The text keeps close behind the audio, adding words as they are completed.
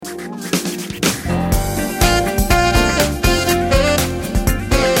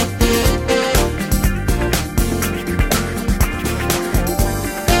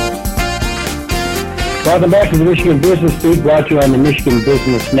Welcome back to the Michigan Business Beat, brought to you on the Michigan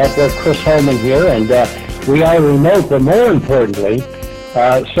Business Network. Chris Holman here, and we are remote, but more importantly,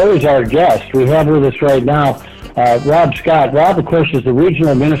 so is our guest. We have with us right now Rob Scott. Rob, of course, is the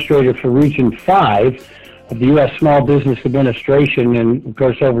Regional Administrator for Region 5 of the U.S. Small Business Administration, and, of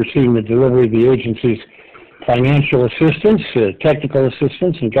course, overseeing the delivery of the agency's financial assistance, technical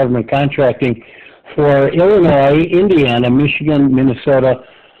assistance, and government contracting for Illinois, Indiana, Michigan, Minnesota,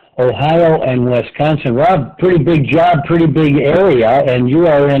 Ohio, and Wisconsin. Rob, pretty big job, pretty big area, and you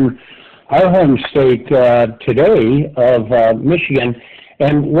are in our home state today of Michigan.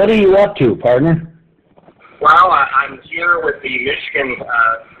 And what are you up to, partner? Well, I'm here with the Michigan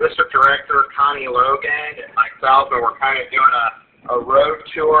District Director, Connie, Logan, and myself, and we're kind of doing a road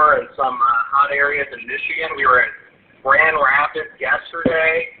tour in some hot areas in Michigan. We were in Grand Rapids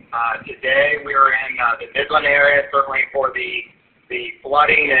yesterday. Today we are in the Midland area, certainly for the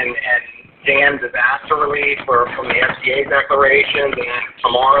flooding and dam disaster relief from the SBA declarations, and then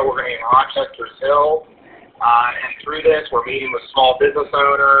tomorrow we're going to be in Rochester Hills. And through this, we're meeting with small business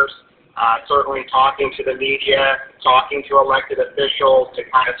owners, certainly talking to the media, talking to elected officials to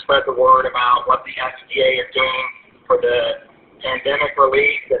kind of spread the word about what the SBA is doing for the pandemic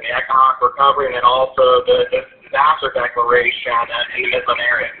relief and the economic recovery, and then also the disaster declaration in the Midland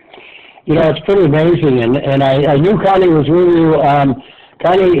area. You know, it's pretty amazing, and I knew Connie was with you.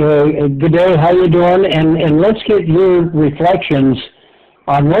 Connie, good day, how you doing? And let's get your reflections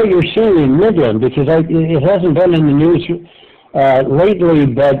on what you're seeing in Midland, because it hasn't been in the news lately,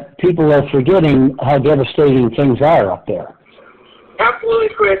 but people are forgetting how devastating things are up there. Absolutely,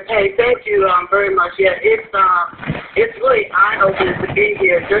 Chris. Hey, thank you very much. Yeah, it's really eye-opening to be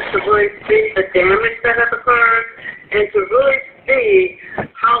here, just to really see the damage that has occurred, and to really see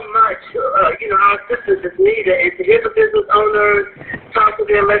how much, our assistance is needed, and to hear the business owners, talk to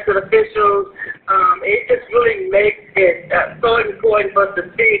the elected officials. It just really makes it so important for us to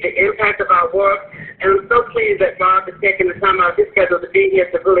see the impact of our work, and I'm so pleased that Rob is taking the time out of his schedule to be here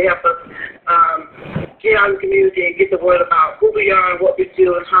to really help us get out in the community and get the word about who we are and what we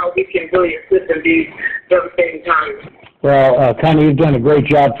do and how we can really assist in these devastating times. Well, Connie, you've done a great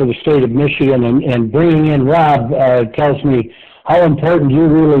job for the state of Michigan, and bringing in Rob tells me how important you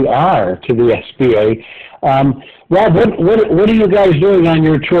really are to the SBA. Rob, what are you guys doing on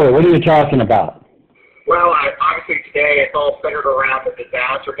your tour? What are you talking about? Well, obviously today it's all centered around the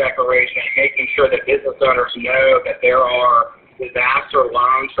disaster declaration and making sure that business owners know that there are disaster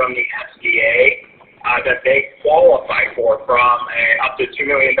loans from the SBA that they qualify for, from up to $2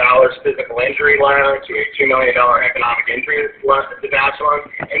 million physical injury loan to a $2 million economic injury disaster loan,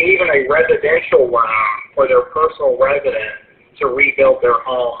 and even a residential loan for their personal residence to rebuild their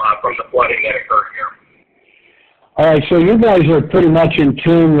home from the flooding that occurred here. All right, so you guys are pretty much in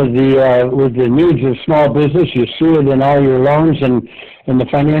tune with the needs of small business. You see it in all your loans and the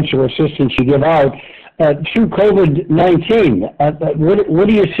financial assistance you give out. Through COVID-19, what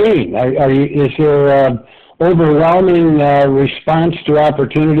are you seeing? Is there overwhelming response to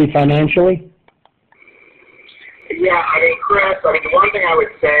opportunity financially? Yeah, Chris, the one thing I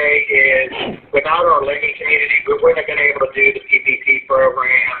would say is without our lending community, we wouldn't have been able to do the PPP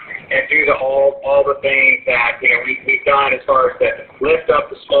program and do all the things that we've done as far as to lift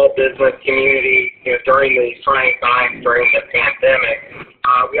up the small business community during these trying times during the pandemic.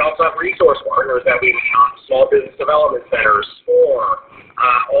 We also have resource partners that we lean on, small business development centers, SCORE,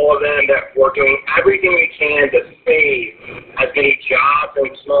 all of them that we're doing everything we can to save as many jobs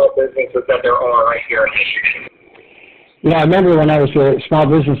and small businesses that there are right here in Michigan. Yeah, I remember when I was a small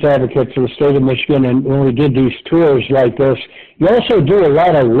business advocate for the state of Michigan, and when we did these tours like this, you also do a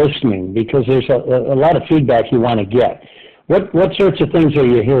lot of listening because there's a lot of feedback you want to get. What sorts of things are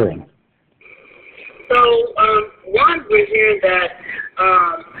you hearing? So, one, we're hearing that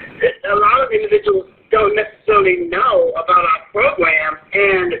a lot of individuals don't necessarily know about our program,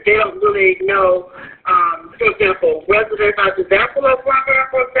 and they don't really know, for example, resident disaster program,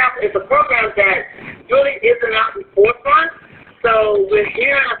 for example, is a program that really isn't out in the forefront. So we're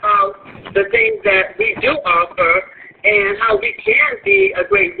hearing about the things that we do offer and how we can be a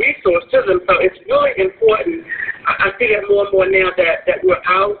great resource to them. So it's really important. I see that more and more now that we're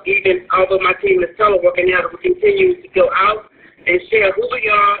out, even although my team is teleworking now, that we continue to go out and share who we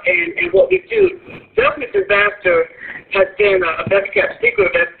are and what we do. Definitely disaster has been a best-kept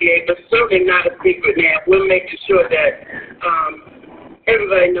secret of SBA, but certainly not a secret now. We're making sure that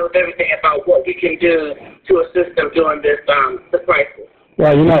everybody knows everything about what we can do to assist them during this the crisis.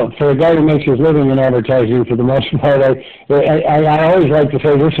 Well, for a guy who makes his living in advertising, for the most part, I always like to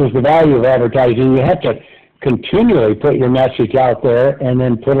say this is the value of advertising. You have to continually put your message out there and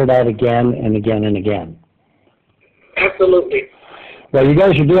then put it out again and again and again. Absolutely. Well, you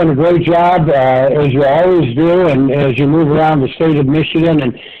guys are doing a great job, as you always do, and as you move around the state of Michigan.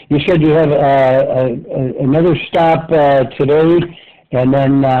 And you said you have another stop today, and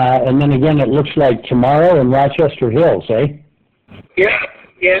then again it looks like tomorrow in Rochester Hills, eh?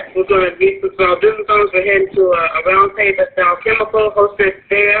 Yeah, we're going to meet with our business owners. We're heading to a roundtable at Dow Chemical hosted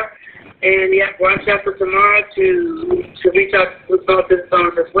there. And, Rochester tomorrow to reach out to our business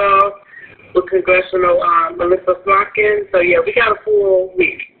owners as well with Congressional Melissa Flockin. So, we got a full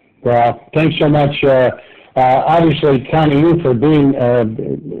week. Well, thanks so much. Obviously, Connie, you for being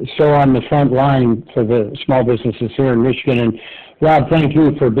so on the front line for the small businesses here in Michigan. And, Rob, thank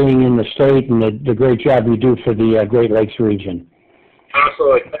you for being in the state and the great job you do for the Great Lakes region.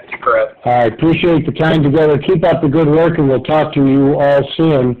 Absolutely. Thank you, Chris. I appreciate the time together. Keep up the good work, and we'll talk to you all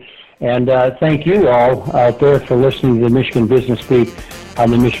soon. And thank you all out there for listening to the Michigan Business Beat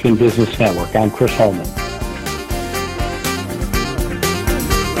on the Michigan Business Network. I'm Chris Holman.